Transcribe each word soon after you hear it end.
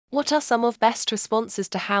What are some of best responses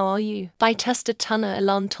to how are you? By testa tunna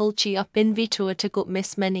ilan tulchi up invitur to gut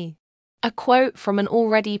miss many. A quote from an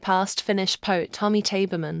already past Finnish poet Tommy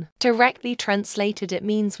Taberman. Directly translated, it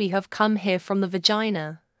means we have come here from the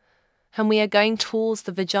vagina, and we are going towards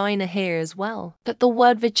the vagina here as well. But the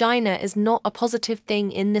word vagina is not a positive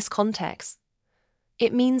thing in this context.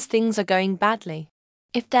 It means things are going badly.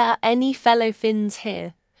 If there are any fellow Finns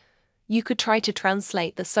here, you could try to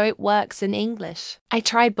translate the so it works in English. I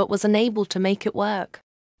tried but was unable to make it work.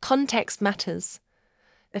 Context matters.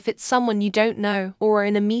 If it's someone you don't know or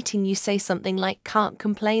in a meeting you say something like can't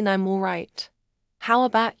complain, I'm alright. How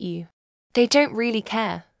about you? They don't really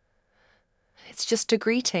care. It's just a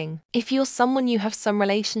greeting. If you're someone you have some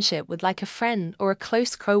relationship with, like a friend or a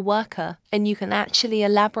close co-worker, and you can actually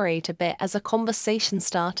elaborate a bit as a conversation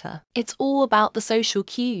starter, it's all about the social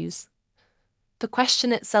cues. The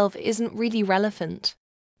question itself isn't really relevant,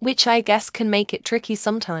 which I guess can make it tricky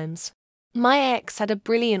sometimes. My ex had a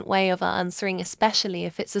brilliant way of answering, especially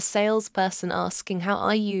if it's a salesperson asking how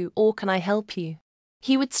are you or can I help you.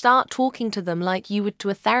 He would start talking to them like you would to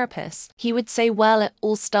a therapist. He would say, well, it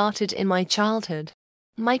all started in my childhood.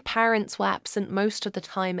 My parents were absent most of the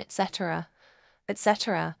time, etc.,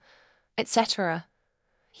 etc., etc.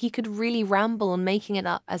 He could really ramble on, making it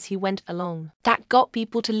up as he went along. That got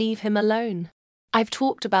people to leave him alone. I've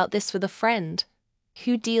talked about this with a friend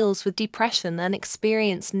who deals with depression and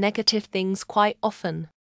experiences negative things quite often.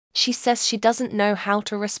 She says she doesn't know how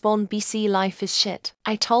to respond. BC life is shit.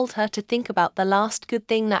 I told her to think about the last good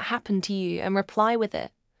thing that happened to you and reply with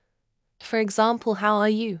it. For example, how are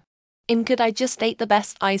you? Could I just ate the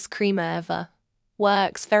best ice cream ever.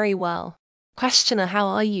 Works very well. Questioner, how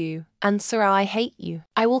are you? Answer, I hate you.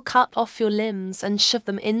 I will cut off your limbs and shove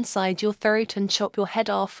them inside your throat and chop your head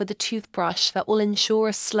off with a toothbrush that will ensure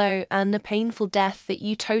a slow and a painful death that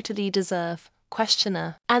you totally deserve.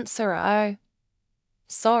 Questioner. Answer, oh.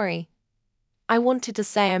 Sorry. I wanted to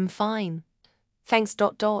say I'm fine. Thanks.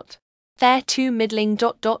 They're too middling.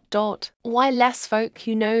 Why less folk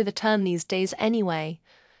who know the term these days anyway.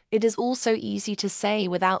 It is also easy to say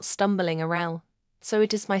without stumbling around. So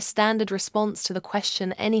it is my standard response to the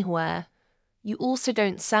question anywhere. You also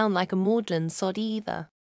don't sound like a maudlin sod either.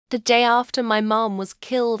 The day after my mom was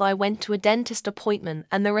killed, I went to a dentist appointment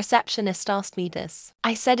and the receptionist asked me this.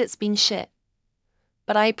 I said it's been shit.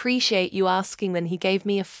 But I appreciate you asking. Then he gave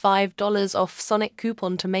me a $5 off Sonic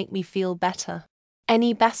coupon to make me feel better.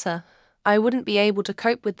 Any better, I wouldn't be able to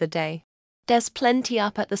cope with the day. There's plenty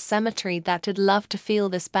up at the cemetery that'd love to feel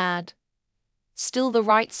this bad. Still the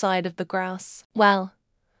right side of the grass. Well,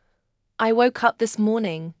 I woke up this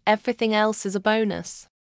morning, everything else is a bonus.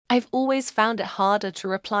 I've always found it harder to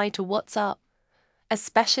reply to what's up,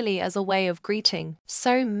 especially as a way of greeting.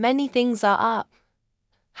 So many things are up.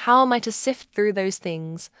 How am I to sift through those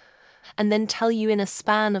things and then tell you in a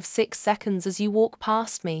span of 6 seconds as you walk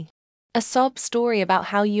past me? A sob story about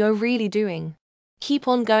how you're really doing. Keep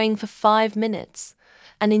on going for 5 minutes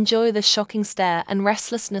and enjoy the shocking stare and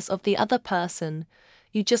restlessness of the other person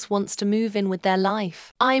who just wants to move in with their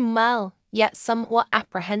life. I'm well, yet somewhat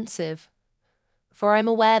apprehensive, for I'm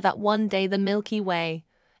aware that one day the Milky Way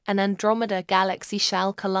and Andromeda galaxy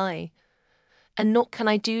shall collide, and naught can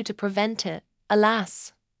I do to prevent it.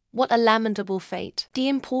 Alas, what a lamentable fate. The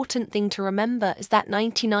important thing to remember is that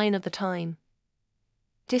 99% of the time,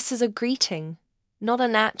 this is a greeting, not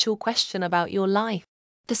an actual question about your life.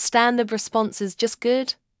 The standard response is just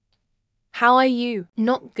good. How are you?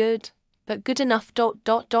 Not good, but good enough.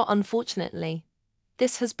 Unfortunately,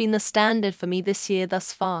 this has been the standard for me this year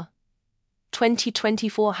thus far.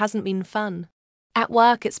 2024 hasn't been fun. At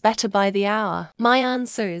work it's better by the hour. My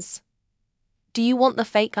answer is, do you want the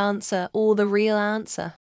fake answer or the real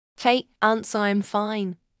answer? Fake answer, I'm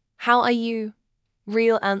fine. How are you?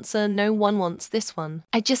 Real answer, no one wants this one.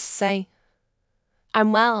 I just say,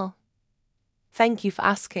 I'm well. Thank you for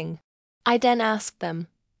asking. I then ask them.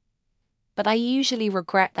 But I usually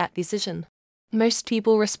regret that decision. Most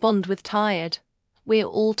people respond with tired. We're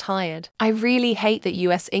all tired. I really hate that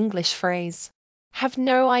US English phrase. Have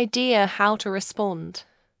no idea how to respond.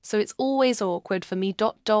 So it's always awkward for me.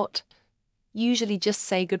 Usually just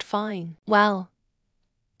say good fine. Well,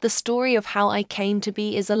 the story of how I came to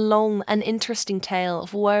be is a long and interesting tale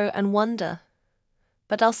of woe and wonder.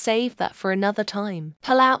 But I'll save that for another time.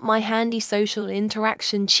 Pull out my handy social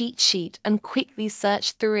interaction cheat sheet and quickly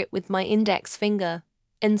search through it with my index finger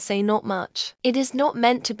and say not much. It is not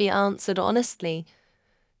meant to be answered honestly.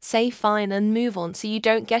 Say fine and move on so you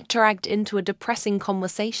don't get dragged into a depressing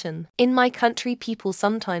conversation. In my country people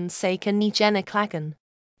sometimes say can ni jenna klagen.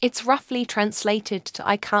 It's roughly translated to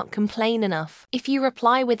I can't complain enough. If you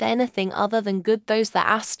reply with anything other than good, those that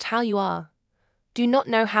asked how you are do not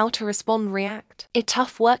know how to respond, react. It's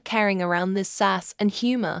tough work carrying around this sass and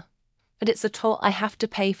humor, but it's a toll I have to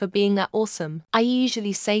pay for being that awesome. I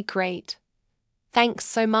usually say great, thanks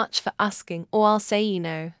so much for asking, or I'll say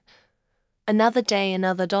another day,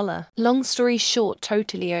 another dollar. Long story short,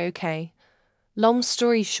 totally okay. Long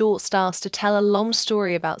story short starts to tell a long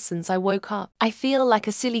story about since I woke up. I feel like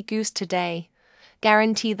a silly goose today.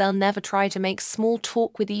 Guarantee they'll never try to make small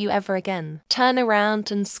talk with you ever again. Turn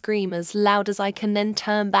around and scream as loud as I can, then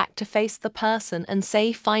turn back to face the person and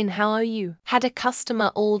say, fine, how are you? Had a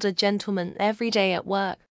customer, older gentleman, every day at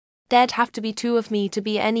work. There'd have to be two of me to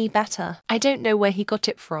be any better. I don't know where he got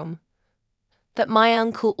it from, that my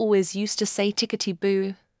uncle always used to say tickety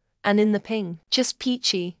boo, and in the ping, just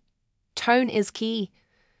peachy. Tone is key.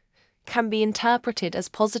 Can be interpreted as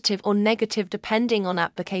positive or negative depending on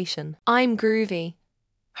application. I'm groovy,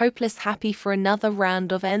 hopeless happy for another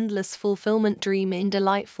round of endless fulfillment, dreaming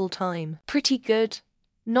delightful time. Pretty good,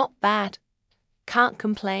 not bad, can't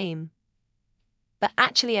complain. But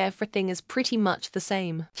actually everything is pretty much the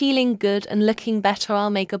same. Feeling good and looking better, I'll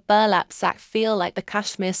make a burlap sack feel like the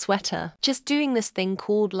cashmere sweater. Just doing this thing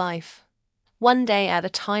called life. One day at a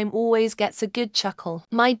time always gets a good chuckle.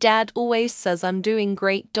 My dad always says I'm doing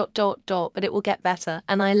great ... but it will get better,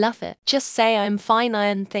 and I love it. Just say I'm fine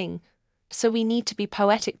iron thing. So we need to be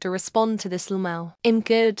poetic to respond to this lmao. I'm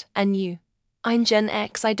good, and you? I'm Gen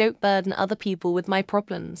X, I don't burden other people with my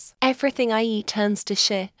problems. Everything I eat turns to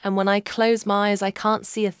shit, and when I close my eyes I can't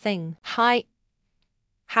see a thing. Hi.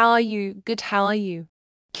 How are you? Good, how are you?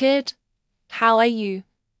 Kid. How are you?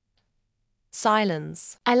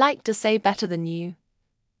 Silence. I like to say better than you.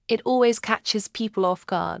 It always catches people off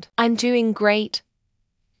guard. I'm doing great.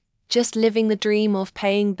 Just living the dream of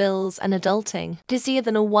paying bills and adulting. Dizzier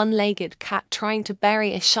than a one-legged cat trying to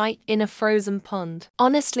bury a shite in a frozen pond.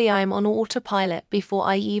 Honestly, I'm on autopilot before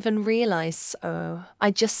I even realize, so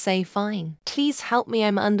I just say fine. Please help me,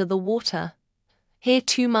 I'm under the water. Here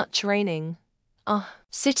too much raining.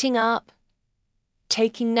 Sitting up.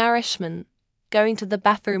 Taking nourishment. Going to the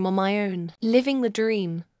bathroom on my own. Living the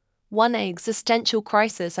dream. One existential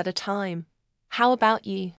crisis at a time. How about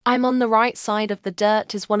you? I'm on the right side of the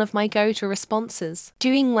dirt is one of my go-to responses.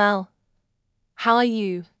 Doing well. How are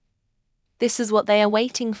you? This is what they are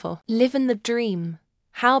waiting for. Living the dream.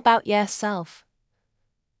 How about yourself?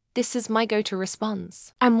 This is my go-to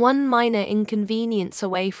response. I'm one minor inconvenience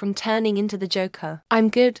away from turning into the Joker. I'm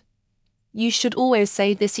good. You should always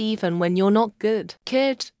say this even when you're not good.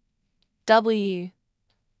 Kid. W.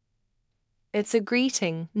 It's a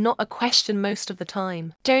greeting, not a question most of the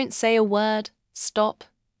time. Don't say a word, stop,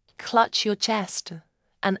 clutch your chest,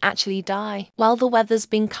 and actually die. Well, the weather's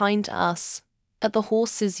been kind to us, but the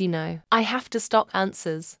horses, I have to stock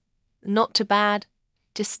answers. Not too bad,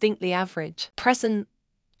 distinctly average. Present,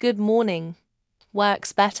 good morning,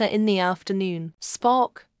 works better in the afternoon.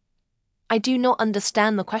 Spock. I do not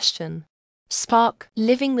understand the question. Spock,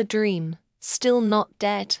 living the dream, still not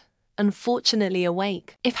dead. Unfortunately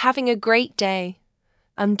awake. If having a great day.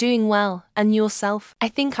 I'm doing well, and yourself? I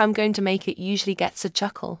think I'm going to make it usually gets a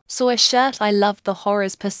chuckle. Saw a shirt I love, the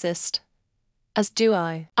horrors persist. As do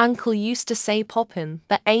I. Uncle used to say poppin',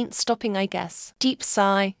 but ain't stopping I guess. Deep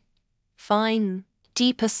sigh. Fine.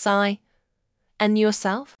 Deeper sigh. And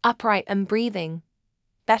yourself? Upright and breathing.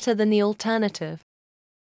 Better than the alternative.